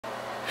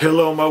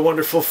Hello my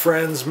wonderful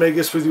friends,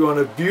 Megas with you on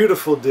a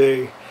beautiful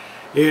day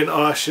in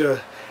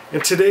Asha.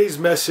 And today's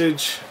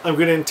message I'm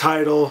going to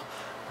entitle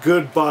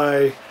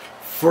Goodbye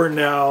for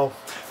Now.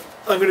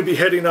 I'm going to be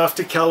heading off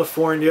to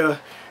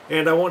California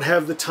and I won't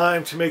have the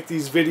time to make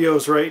these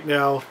videos right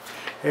now.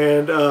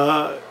 And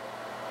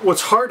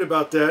what's hard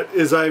about that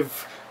is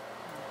I've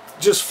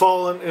just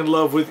fallen in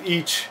love with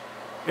each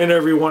and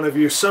every one of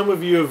you. Some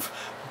of you have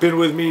been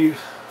with me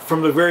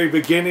from the very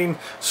beginning.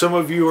 Some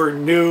of you are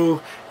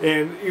new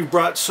and you've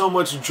brought so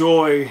much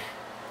joy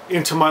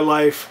into my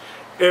life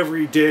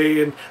every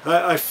day, and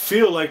I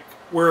feel like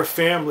we're a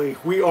family.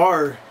 We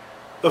are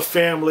a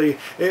family,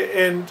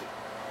 and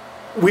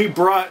we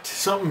brought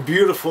something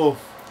beautiful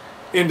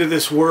into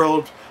this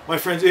world. My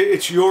friends,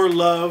 it's your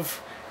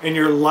love and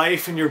your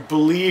life and your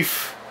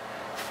belief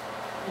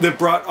that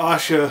brought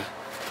Asha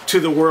to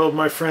the world,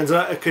 my friends.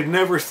 I could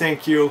never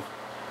thank you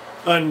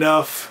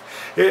enough.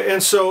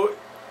 And so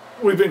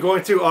we've been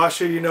going through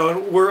Asha, you know,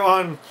 and we're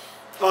on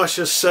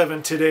Asha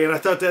 7 today, and I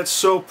thought that's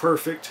so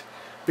perfect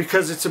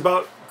because it's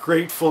about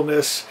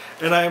gratefulness,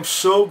 and I am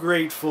so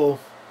grateful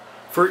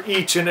for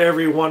each and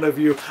every one of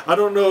you. I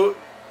don't know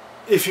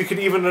if you can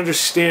even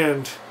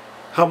understand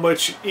how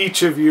much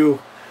each of you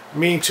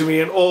mean to me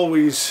and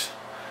always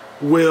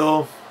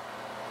will.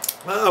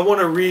 I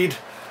want to read,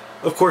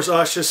 of course,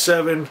 Asha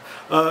 7,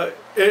 and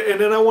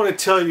then I want to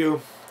tell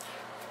you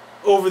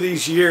over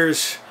these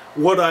years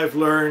what I've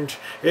learned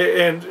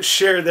and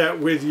share that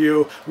with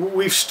you.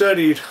 We've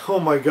studied, oh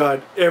my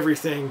God,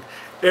 everything,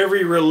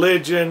 every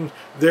religion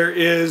there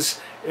is,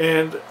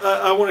 and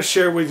I want to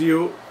share with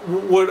you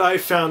what I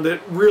found that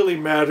really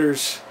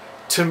matters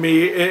to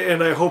me,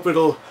 and I hope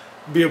it'll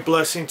be a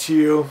blessing to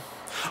you.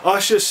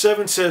 Asha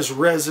 7 says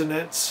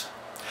resonance.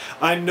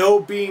 I know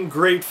being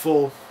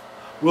grateful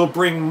will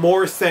bring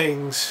more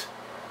things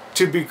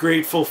to be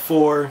grateful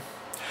for.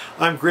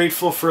 I'm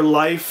grateful for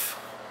life.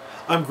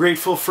 I'm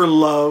grateful for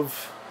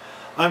love,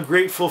 I'm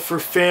grateful for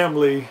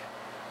family,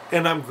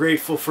 and I'm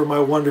grateful for my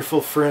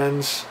wonderful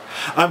friends.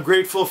 I'm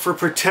grateful for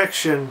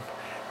protection,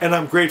 and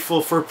I'm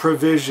grateful for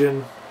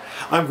provision.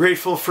 I'm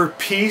grateful for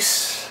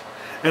peace,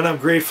 and I'm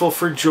grateful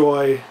for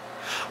joy.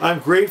 I'm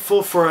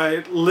grateful for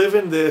I live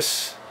in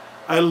this,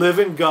 I live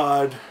in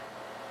God,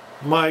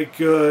 my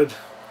good.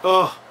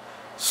 Oh,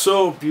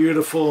 so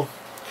beautiful.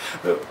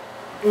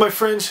 My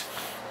friends,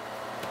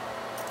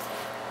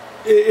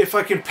 if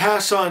I can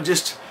pass on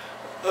just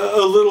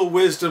a little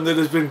wisdom that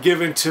has been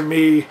given to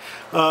me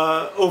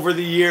over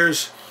the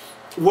years,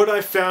 what I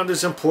found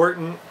is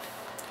important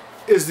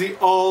is the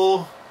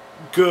all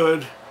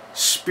good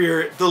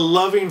Spirit, the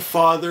loving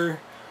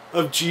Father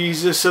of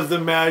Jesus, of the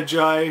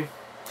Magi.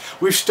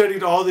 We've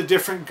studied all the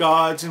different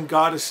gods and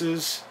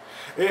goddesses,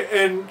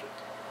 and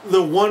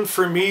the one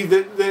for me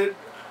that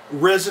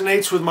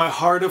resonates with my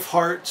heart of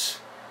hearts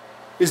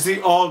is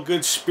the all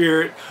good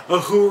Spirit,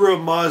 Ahura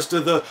Mazda,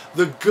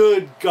 the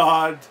good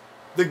God.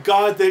 The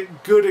God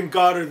that good and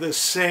God are the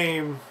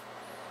same.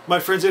 My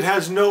friends, it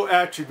has no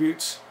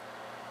attributes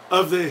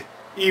of the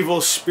evil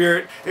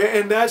spirit.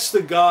 And that's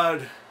the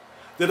God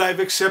that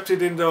I've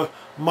accepted into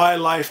my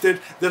life,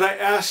 that I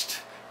asked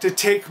to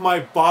take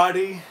my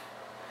body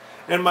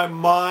and my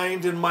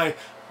mind and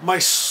my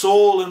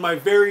soul and my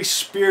very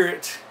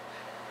spirit.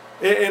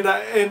 And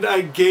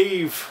I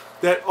gave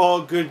that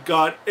all good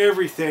God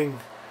everything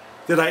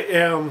that I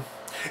am.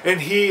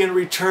 And He in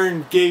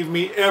return gave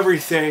me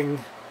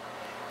everything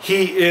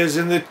He is,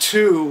 and the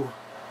two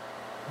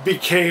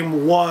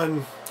became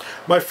one.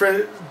 My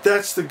friend,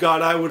 that's the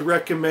God I would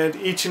recommend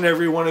each and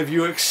every one of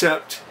you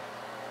accept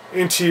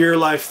into your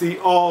life. The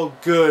all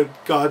good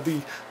God,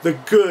 the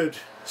good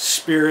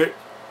Spirit.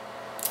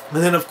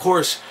 And then of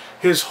course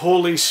His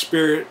Holy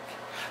Spirit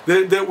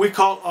that we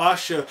call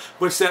Asha,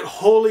 but it's that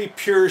holy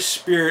pure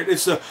Spirit.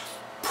 It's the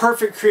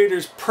perfect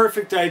Creator's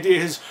perfect idea,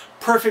 His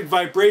perfect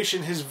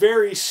vibration, His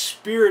very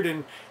spirit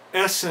and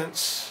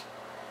essence.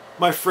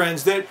 My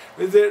friends, that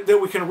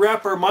we can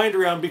wrap our mind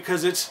around,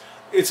 because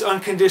it's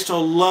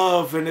unconditional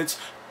love, and it's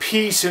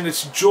peace, and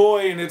it's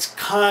joy, and it's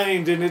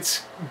kind, and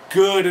it's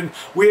good, and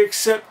we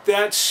accept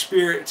that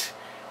Spirit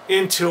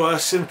into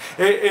us, and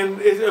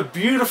a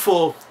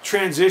beautiful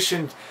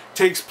transition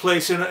takes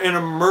place in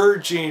a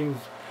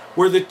merging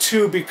where the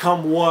two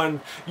become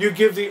one. You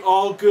give the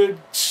all good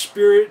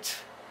Spirit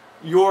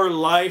your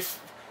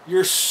life,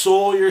 your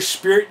soul, your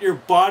spirit, your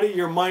body,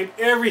 your mind,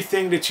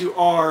 everything that you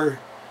are.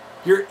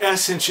 Your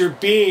essence, your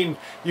being,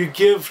 you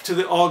give to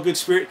the all-good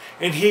Spirit,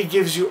 and He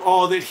gives you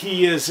all that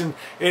He is. And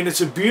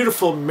it's a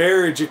beautiful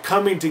marriage, a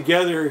coming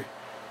together,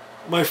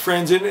 my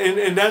friends.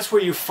 And that's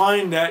where you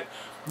find that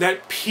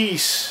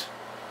peace,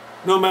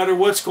 no matter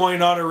what's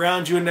going on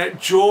around you, and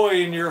that joy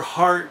in your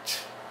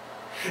heart.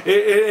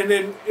 And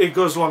then it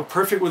goes along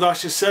perfect with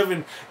Asha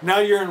 7. Now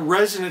you're in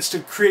resonance to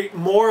create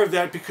more of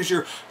that, because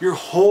you're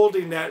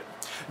holding that.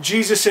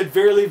 Jesus said,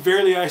 verily,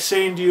 verily, I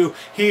say unto you,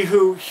 he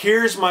who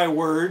hears my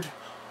word,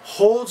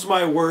 holds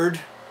my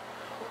word,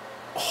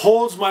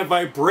 holds my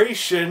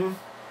vibration,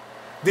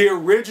 the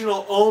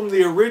original Om,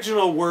 the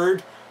original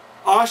word,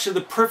 Asha, the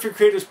perfect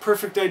Creator's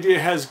perfect idea,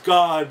 has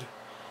God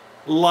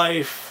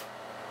life,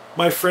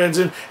 my friends.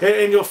 And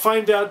you'll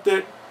find out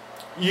that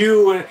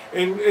you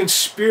and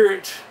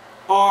Spirit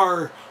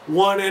are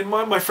one. And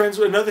my friends,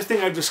 another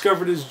thing I've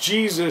discovered is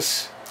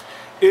Jesus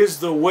is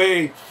the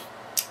way.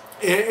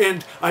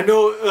 And I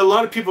know a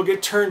lot of people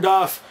get turned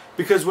off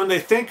because when they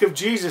think of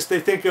Jesus, they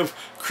think of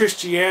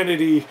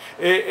Christianity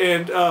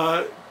and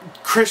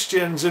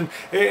Christians and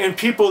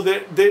people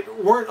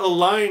that weren't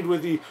aligned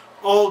with the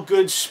all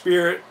good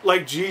Spirit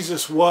like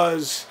Jesus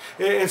was.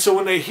 And so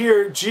when they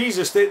hear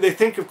Jesus, they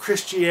think of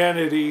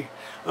Christianity.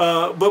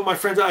 But my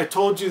friends, I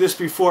told you this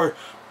before,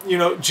 you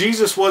know,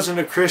 Jesus wasn't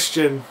a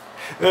Christian.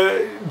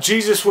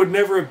 Jesus would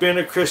never have been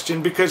a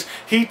Christian because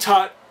he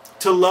taught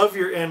to love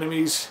your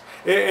enemies.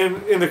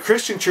 And in the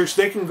Christian church,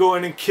 they can go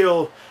in and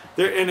kill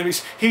their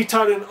enemies. He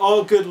taught an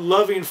all-good,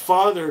 loving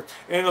Father.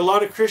 And a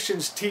lot of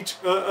Christians teach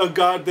a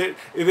God that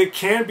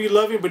can be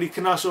loving, but he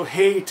can also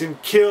hate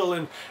and kill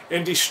and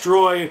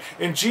destroy.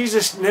 And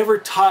Jesus never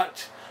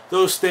taught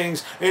those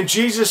things. And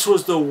Jesus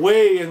was the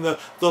way and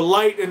the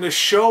light and the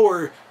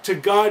shower to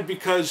God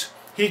because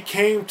he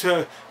came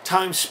to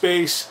time,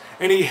 space,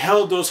 and he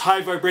held those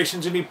high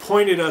vibrations and he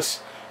pointed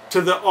us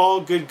to the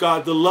all-good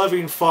God, the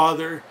loving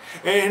Father.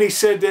 And he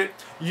said that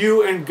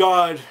you and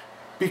God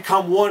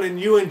become one, and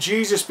you and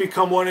Jesus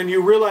become one, and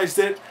you realize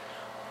that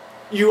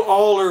you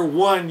all are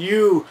one.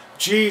 You,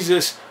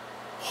 Jesus,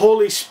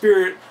 Holy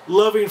Spirit,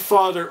 loving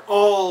Father,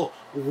 all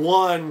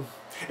one.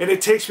 And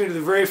it takes me to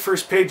the very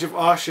first page of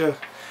Asha.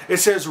 It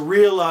says,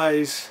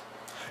 realize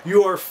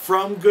you are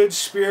from good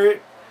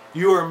spirit,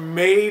 you are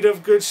made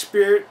of good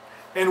spirit,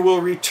 and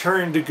will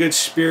return to good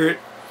spirit.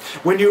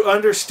 When you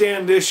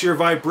understand this, your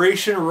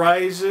vibration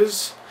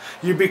rises.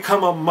 You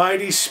become a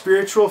mighty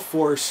spiritual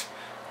force,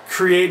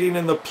 creating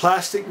in the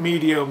plastic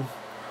medium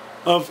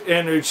of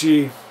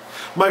energy.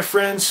 My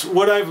friends,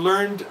 what I've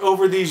learned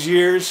over these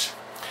years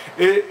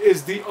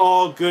is the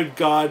all-good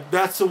God.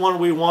 That's the one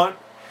we want.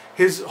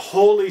 His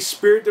Holy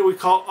Spirit that we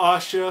call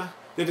Asha,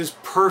 that is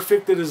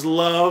perfect, that is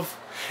love.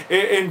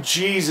 And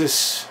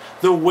Jesus,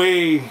 the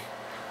way,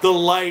 the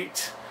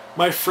light,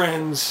 my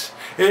friends.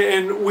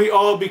 And we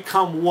all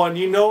become one.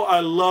 You know, I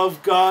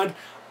love God.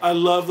 I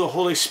love the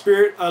Holy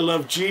Spirit. I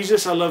love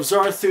Jesus. I love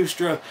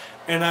Zarathustra.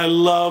 And I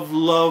love,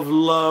 love,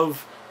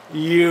 love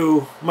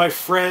you, my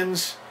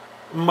friends,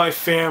 my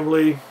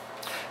family.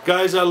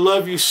 Guys, I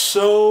love you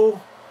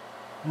so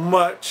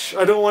much.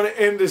 I don't want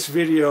to end this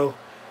video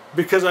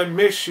because I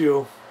miss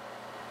you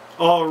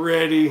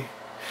already.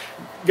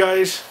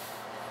 Guys,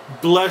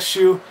 bless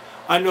you.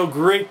 I know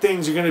great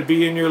things are going to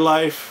be in your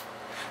life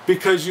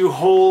because you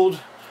hold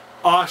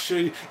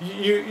Asha.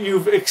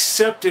 You've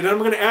accepted. I'm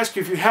going to ask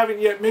you, if you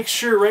haven't yet, make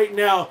sure right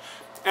now,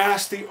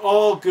 ask the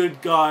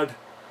all-good God,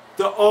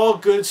 the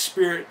all-good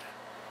Spirit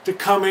to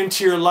come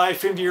into your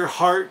life, into your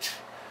heart.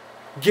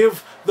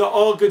 Give the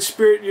all-good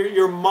Spirit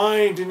your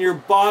mind and your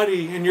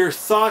body and your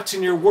thoughts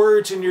and your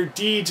words and your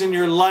deeds and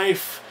your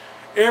life,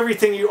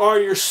 everything you are,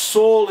 your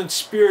soul and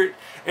spirit,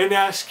 and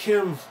ask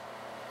Him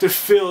to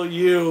fill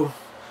you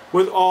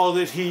with all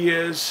that He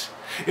is.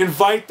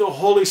 Invite the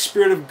Holy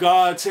Spirit of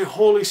God. Say,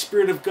 Holy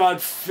Spirit of God,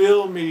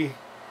 fill me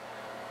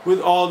with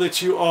all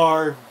that you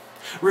are.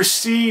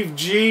 Receive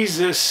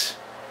Jesus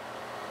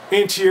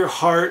into your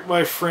heart,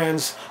 my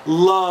friends.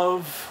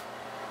 Love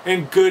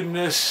and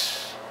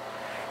goodness.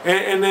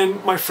 And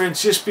then, my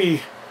friends, just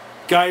be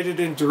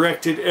guided and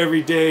directed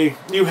every day.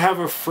 You have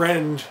a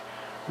friend,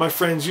 my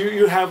friends.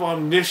 You have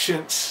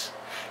omniscience.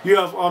 You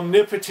have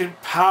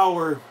omnipotent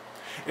power.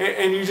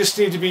 And you just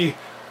need to be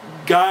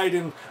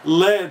guided and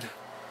led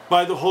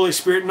by the Holy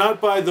Spirit,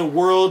 not by the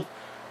world,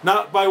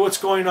 not by what's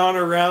going on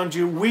around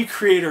you. We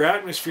create our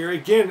atmosphere.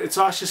 Again, it's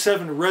Asha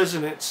 7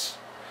 resonance.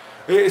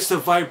 It's the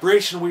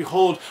vibration we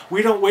hold.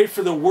 We don't wait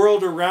for the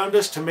world around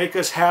us to make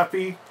us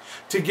happy,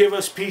 to give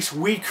us peace.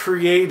 We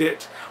create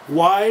it.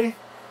 Why?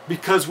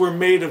 Because we're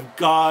made of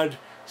God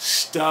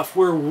stuff.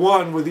 We're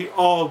one with the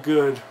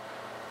all-good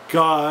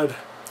God.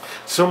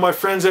 So my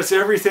friends, that's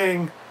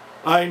everything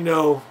I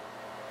know.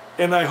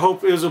 And I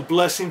hope it was a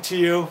blessing to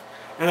you.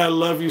 And I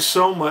love you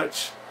so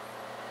much.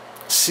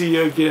 See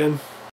you again.